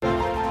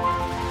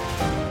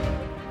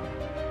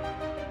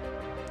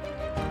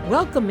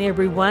Welcome,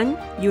 everyone.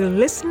 You're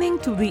listening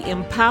to the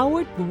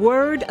Empowered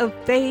Word of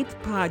Faith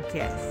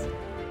podcast.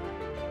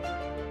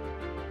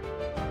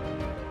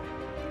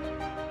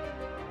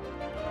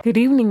 Good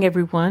evening,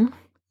 everyone.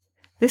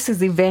 This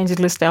is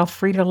Evangelist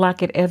Alfreda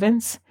Lockett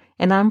Evans,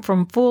 and I'm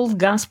from Full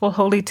Gospel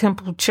Holy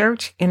Temple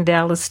Church in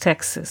Dallas,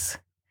 Texas.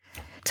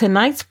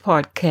 Tonight's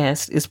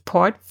podcast is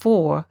part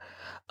 4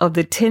 of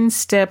the 10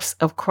 steps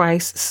of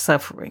Christ's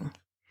suffering,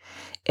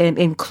 and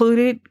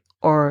included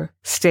are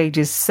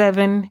stages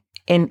 7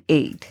 and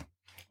 8.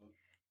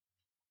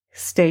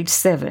 Stage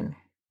 7.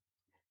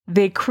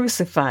 They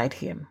crucified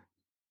him.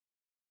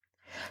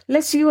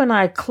 Let's you and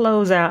I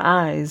close our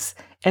eyes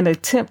and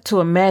attempt to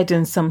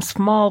imagine some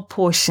small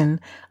portion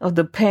of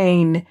the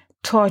pain,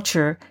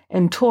 torture,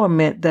 and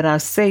torment that our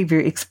Savior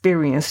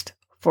experienced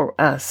for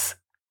us.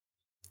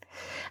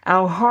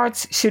 Our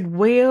hearts should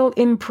wail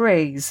in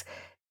praise,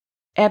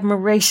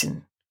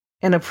 admiration,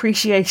 and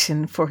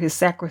appreciation for his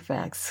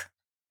sacrifice.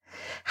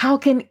 How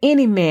can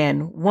any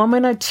man,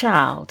 woman, or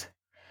child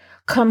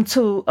come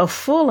to a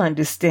full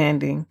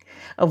understanding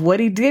of what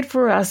he did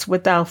for us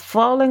without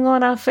falling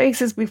on our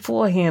faces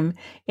before him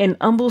in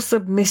humble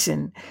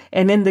submission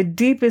and in the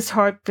deepest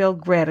heartfelt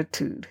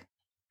gratitude?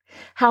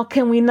 How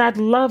can we not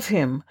love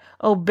him,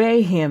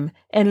 obey him,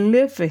 and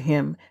live for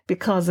him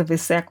because of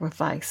his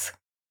sacrifice?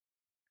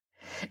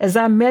 As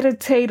I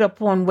meditate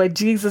upon what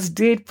Jesus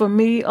did for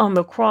me on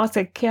the cross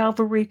at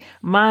Calvary,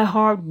 my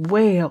heart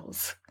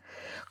wails.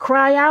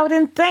 Cry out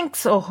in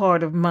thanks, O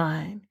heart of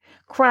mine.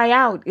 Cry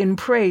out in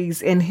praise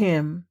in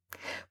him.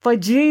 For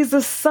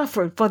Jesus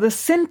suffered for the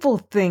sinful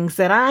things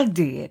that I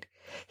did.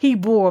 He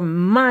bore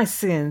my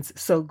sins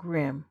so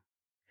grim.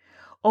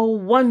 O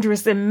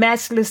wondrous and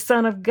matchless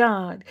Son of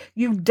God,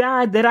 you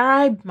died that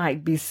I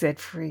might be set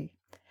free.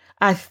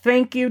 I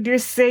thank you, dear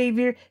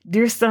Savior,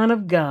 dear Son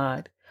of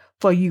God,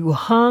 for you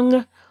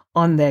hung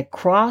on that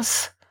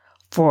cross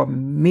for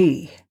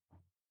me.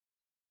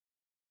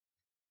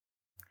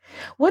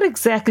 What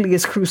exactly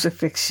is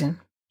crucifixion?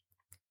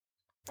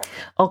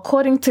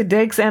 According to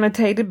Dake's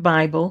Annotated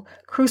Bible,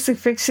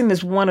 crucifixion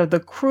is one of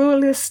the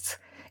cruelest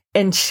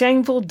and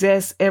shameful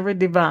deaths ever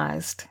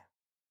devised.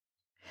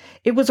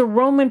 It was a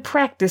Roman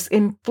practice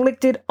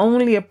inflicted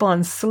only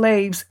upon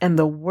slaves and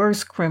the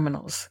worst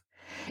criminals.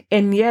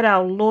 And yet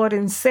our Lord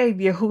and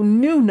Savior, who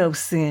knew no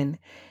sin,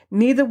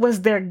 neither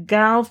was there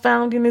gall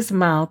found in his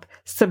mouth,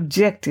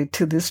 subjected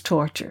to this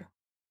torture.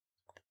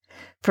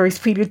 1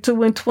 Peter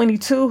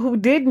 2:22, who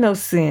did no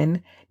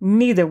sin,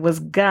 neither was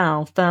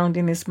gall found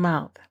in his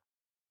mouth.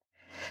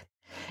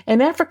 An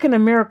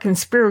African-American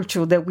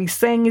spiritual that we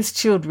sang as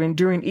children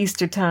during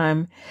Easter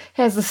time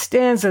has a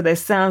stanza that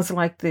sounds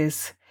like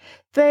this.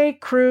 They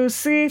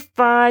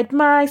crucified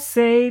my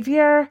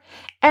Savior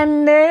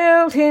and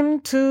nailed him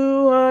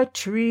to a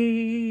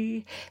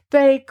tree.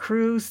 They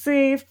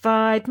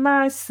crucified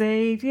my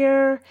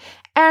Savior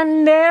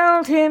and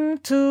nailed him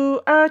to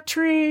a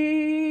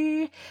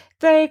tree.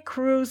 They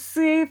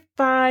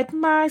crucified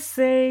my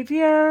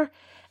Savior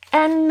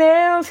and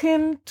nailed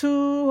him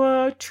to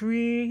a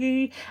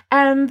tree,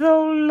 and the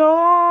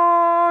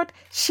Lord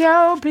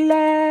shall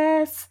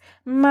bless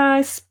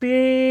my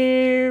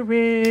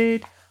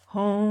spirit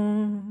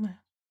home.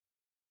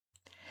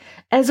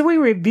 As we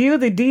review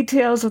the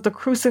details of the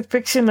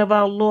crucifixion of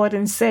our Lord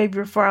and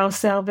Savior for our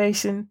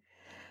salvation,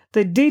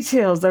 the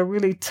details are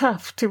really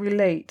tough to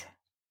relate.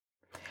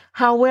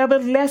 However,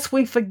 lest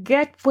we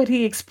forget what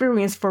he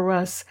experienced for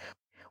us,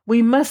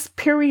 we must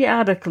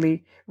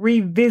periodically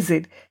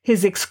revisit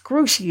his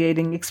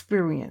excruciating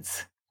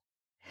experience.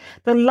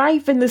 The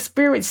Life in the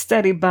Spirit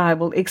Study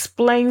Bible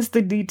explains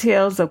the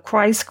details of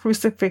Christ's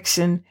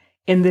crucifixion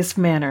in this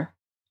manner.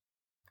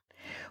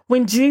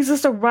 When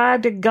Jesus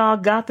arrived at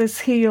Golgotha's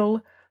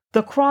hill,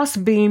 the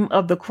crossbeam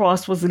of the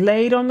cross was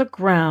laid on the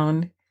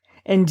ground,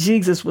 and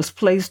Jesus was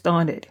placed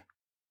on it.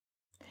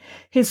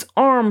 His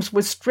arms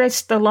were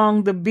stretched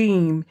along the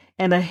beam,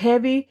 and a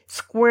heavy,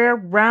 square,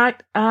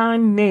 wrought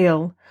iron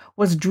nail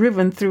was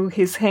driven through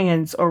his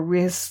hands or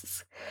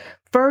wrists,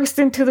 first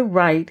into the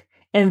right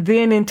and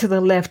then into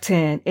the left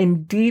hand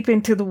and deep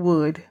into the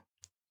wood.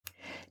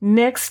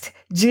 Next,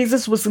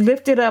 Jesus was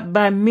lifted up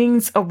by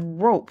means of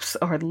ropes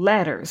or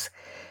ladders.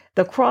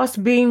 The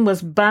crossbeam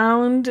was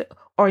bound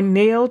or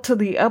nailed to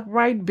the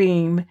upright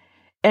beam,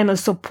 and a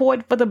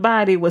support for the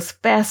body was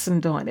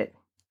fastened on it.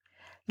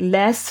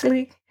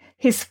 Lastly,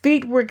 his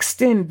feet were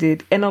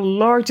extended and a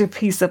larger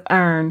piece of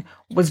iron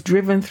was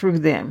driven through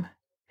them.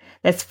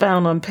 That's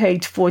found on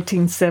page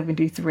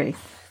 1473.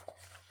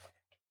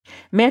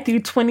 Matthew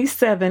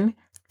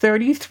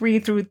 27:33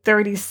 through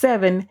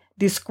 37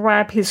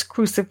 describe his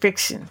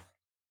crucifixion.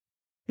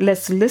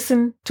 Let's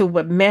listen to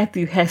what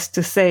Matthew has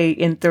to say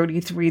in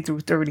 33 through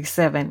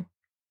 37.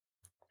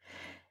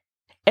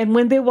 And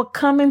when they were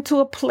coming to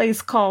a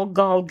place called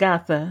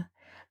Golgotha,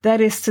 that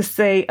is to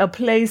say, a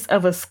place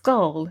of a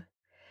skull,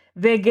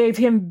 they gave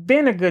him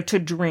vinegar to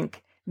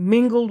drink,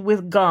 mingled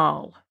with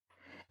gall.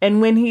 And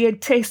when he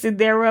had tasted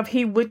thereof,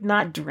 he would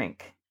not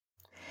drink.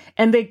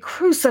 And they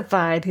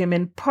crucified him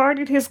and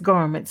parted his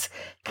garments,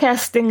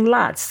 casting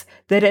lots,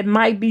 that it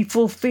might be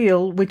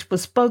fulfilled which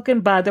was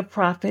spoken by the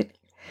prophet.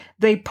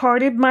 They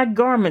parted my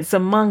garments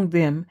among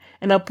them,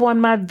 and upon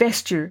my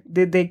vesture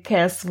did they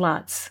cast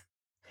lots.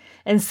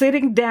 And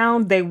sitting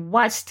down, they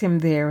watched him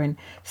there, and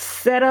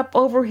set up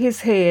over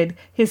his head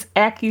his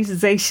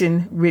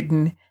accusation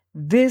written,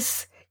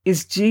 "This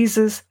is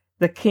Jesus,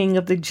 the King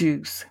of the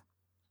Jews."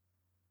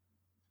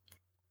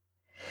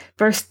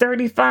 Verse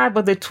 35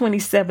 of the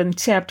 27th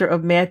chapter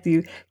of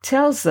Matthew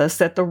tells us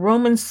that the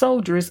Roman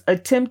soldiers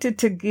attempted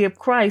to give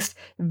Christ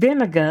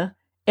vinegar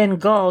and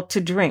gall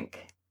to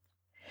drink.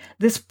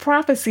 This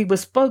prophecy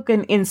was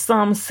spoken in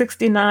Psalm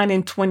 69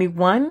 and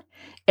 21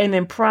 and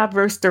in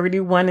Proverbs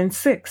 31 and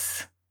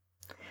 6.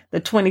 The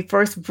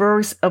 21st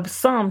verse of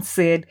Psalm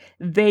said,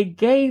 "They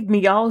gave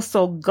me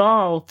also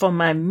gall for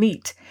my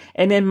meat,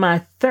 and in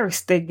my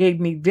thirst they gave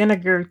me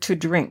vinegar to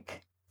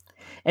drink."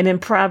 And in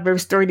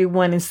Proverbs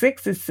 31 and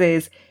 6 it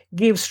says,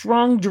 "Give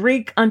strong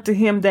drink unto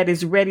him that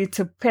is ready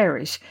to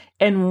perish,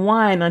 and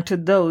wine unto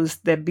those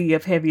that be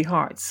of heavy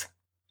hearts."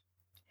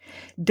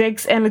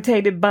 Dake's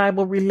Annotated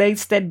Bible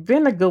relates that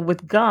vinegar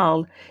with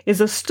gall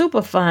is a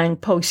stupefying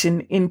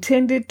potion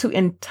intended to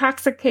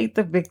intoxicate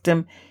the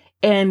victim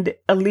and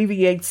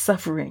alleviate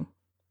suffering.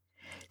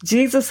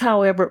 Jesus,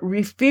 however,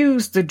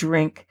 refused the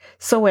drink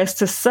so as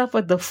to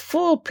suffer the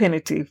full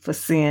penalty for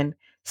sin,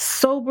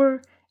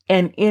 sober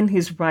and in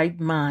his right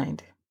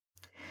mind.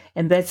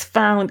 And that's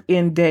found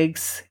in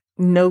Dake's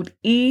Note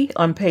E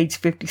on page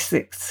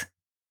 56.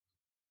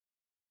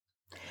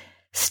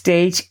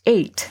 Stage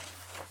 8.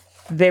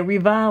 They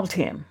reviled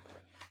him.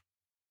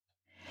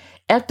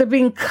 After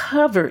being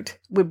covered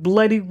with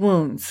bloody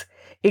wounds,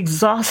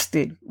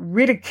 exhausted,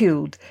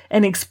 ridiculed,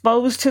 and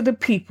exposed to the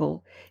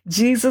people,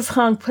 Jesus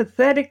hung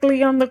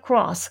pathetically on the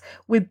cross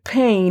with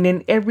pain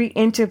in every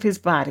inch of his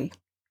body.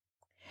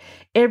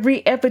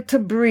 Every effort to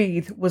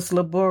breathe was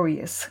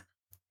laborious.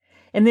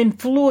 And then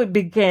fluid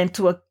began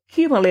to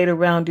accumulate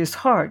around his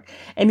heart,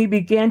 and he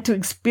began to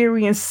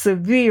experience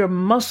severe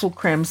muscle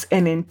cramps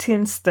and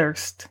intense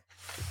thirst.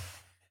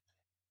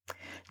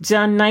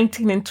 John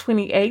 19 and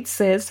 28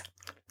 says,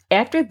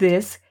 "After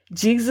this,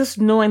 Jesus,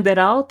 knowing that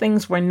all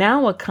things were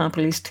now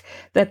accomplished,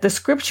 that the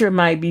scripture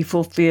might be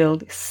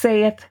fulfilled,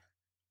 saith,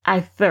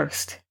 I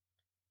thirst."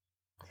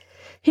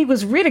 He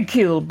was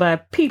ridiculed by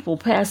people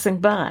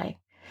passing by.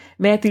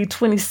 Matthew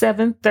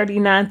 27,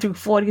 39 through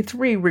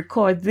 43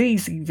 record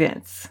these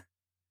events.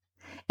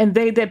 "And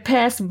they that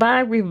passed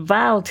by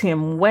reviled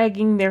him,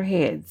 wagging their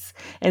heads,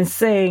 and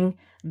saying,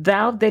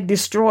 Thou that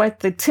destroyed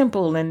the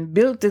temple and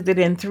buildest it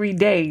in 3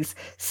 days,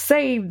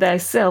 save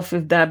thyself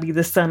if thou be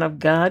the Son of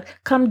God,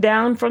 come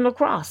down from the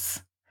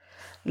cross."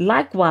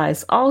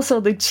 Likewise,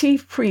 also the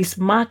chief priests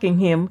mocking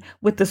him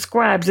with the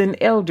scribes and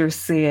elders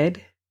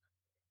said,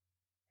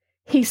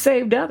 "He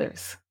saved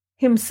others.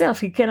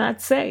 Himself he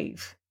cannot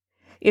save.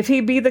 If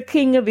he be the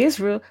King of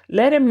Israel,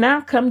 let him now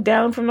come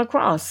down from the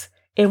cross,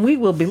 and we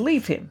will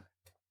believe him.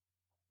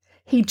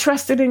 He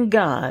trusted in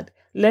God.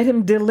 Let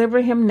him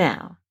deliver him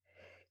now,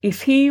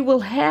 if he will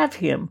have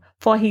him,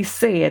 for he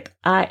said,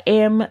 I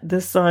am the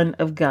Son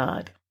of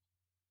God."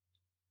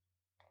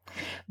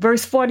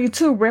 Verse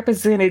 42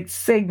 represented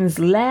Satan's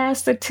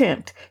last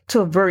attempt to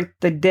avert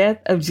the death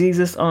of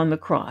Jesus on the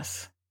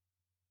cross.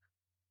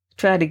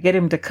 Try to get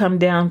him to come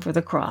down for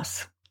the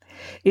cross.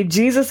 If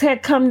Jesus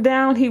had come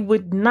down, he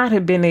would not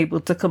have been able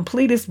to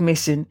complete his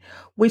mission,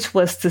 which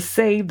was to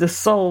save the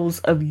souls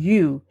of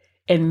you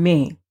and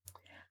me.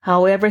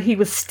 However, he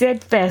was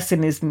steadfast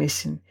in his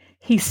mission.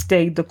 He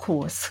stayed the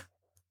course.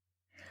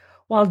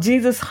 While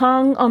Jesus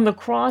hung on the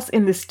cross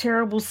in this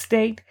terrible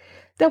state,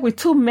 there were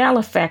 2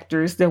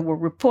 malefactors that were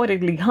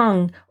reportedly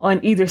hung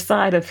on either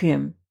side of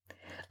him.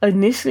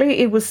 Initially,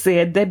 it was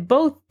said that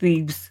both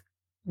thieves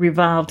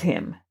reviled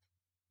him.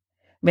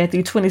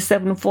 Matthew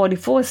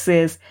 27:44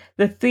 says,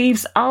 "The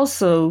thieves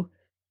also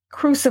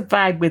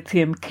crucified with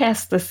him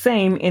cast the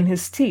same in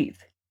his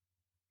teeth."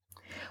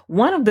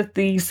 One of the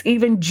thieves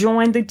even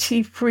joined the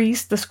chief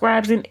priests, the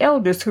scribes, and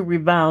elders who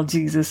reviled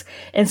Jesus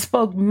and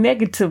spoke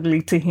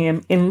negatively to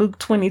him in Luke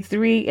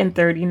 23 and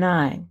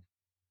 39.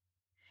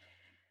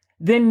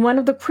 Then one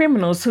of the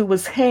criminals who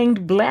was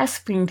hanged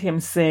blasphemed him,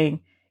 saying,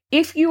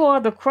 "If you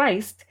are the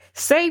Christ,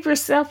 save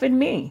yourself and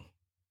me."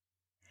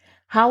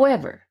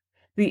 However,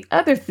 the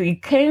other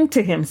thief came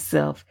to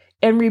himself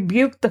and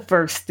rebuked the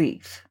first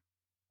thief.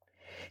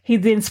 He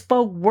then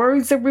spoke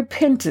words of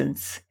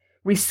repentance,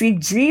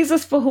 received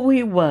Jesus for who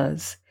he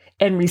was,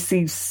 and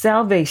received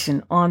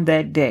salvation on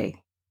that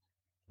day.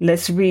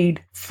 Let's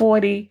read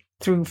 40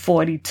 through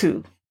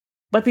 42.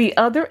 "But the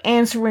other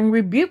answering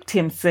rebuked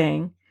him,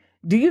 saying,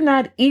 Do you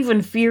not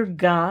even fear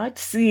God,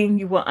 seeing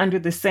you are under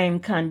the same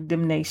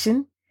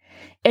condemnation?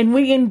 And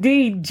we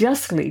indeed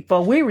justly,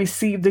 for we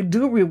receive the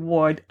due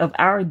reward of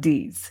our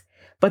deeds.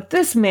 But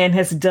this man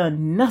has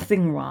done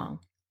nothing wrong."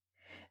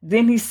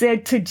 Then he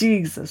said to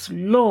Jesus,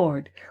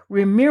 "Lord,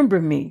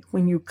 remember me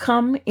when you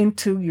come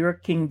into your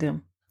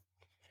kingdom."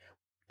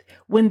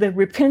 When the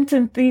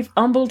repentant thief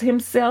humbled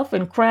himself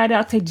and cried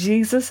out to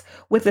Jesus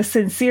with a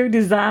sincere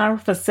desire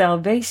for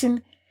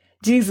salvation,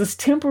 Jesus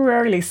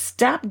temporarily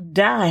stopped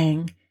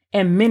dying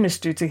and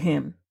ministered to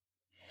him.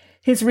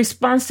 His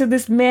response to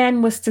this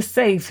man was to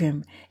save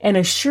him and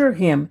assure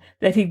him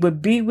that he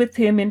would be with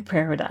him in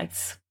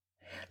paradise.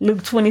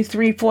 Luke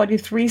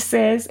 23:43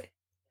 says,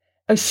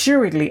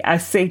 "Assuredly, I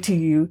say to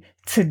you,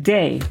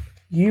 today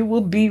you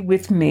will be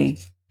with me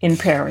in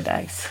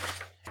paradise."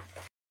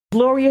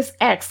 Glorious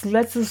Acts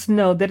lets us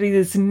know that it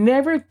is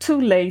never too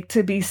late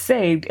to be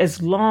saved as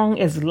long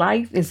as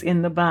life is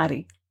in the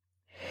body.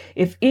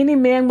 If any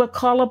man will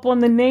call upon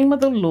the name of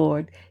the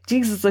Lord,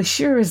 Jesus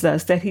assures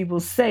us that he will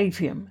save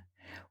him.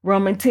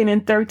 Romans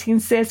 10:13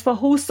 says, "For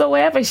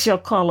whosoever shall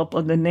call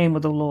upon the name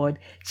of the Lord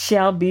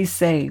shall be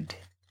saved."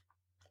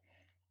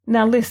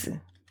 Now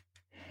listen,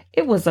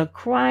 it was a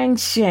crying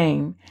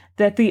shame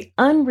that the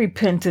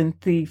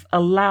unrepentant thief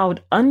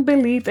allowed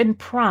unbelief and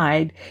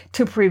pride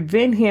to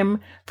prevent him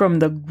from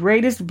the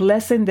greatest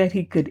blessing that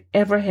he could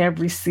ever have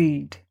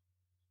received.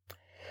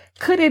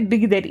 Could it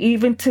be that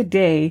even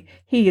today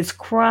he is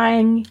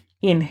crying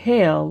in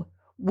hell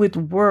with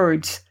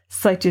words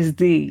such as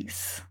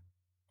these?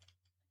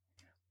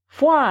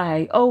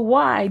 Why, oh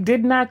why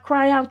didn't I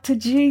cry out to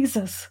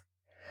Jesus?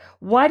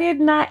 Why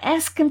didn't I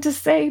ask him to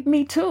save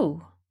me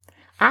too?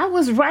 I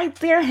was right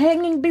there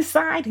hanging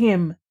beside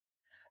him.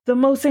 The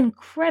most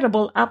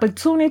incredible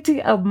opportunity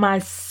of my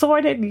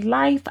sordid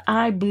life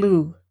I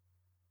blew.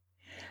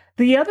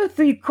 The other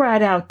thief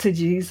cried out to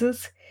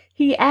Jesus.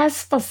 He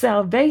asked for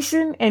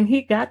salvation and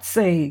he got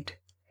saved.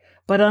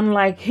 But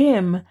unlike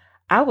him,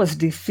 I was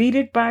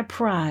defeated by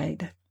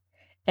pride.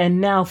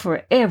 And now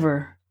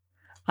forever,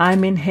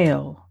 I'm in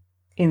hell,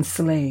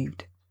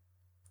 enslaved.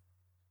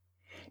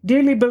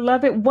 Dearly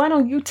beloved, why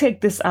don't you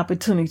take this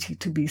opportunity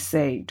to be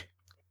saved?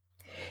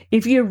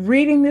 If you're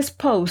reading this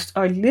post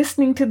or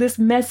listening to this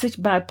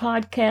message by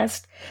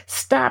podcast,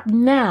 stop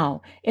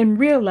now and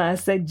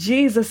realize that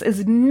Jesus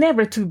is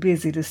never too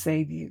busy to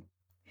save you.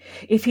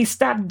 If he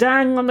stopped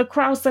dying on the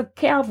cross of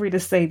Calvary to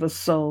save a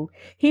soul,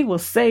 he will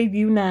save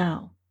you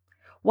now.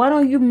 Why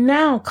don't you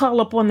now call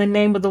upon the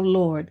name of the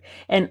Lord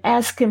and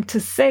ask him to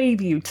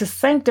save you, to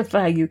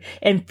sanctify you,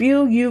 and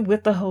fill you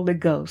with the Holy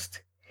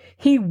Ghost?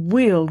 He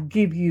will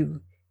give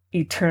you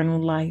eternal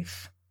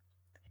life.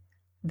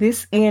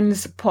 This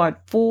ends part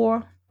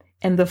 4,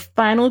 and the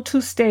final 2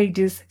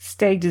 stages,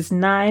 stages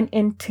 9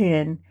 and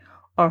 10,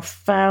 are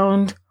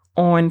found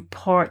on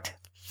part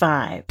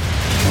 5.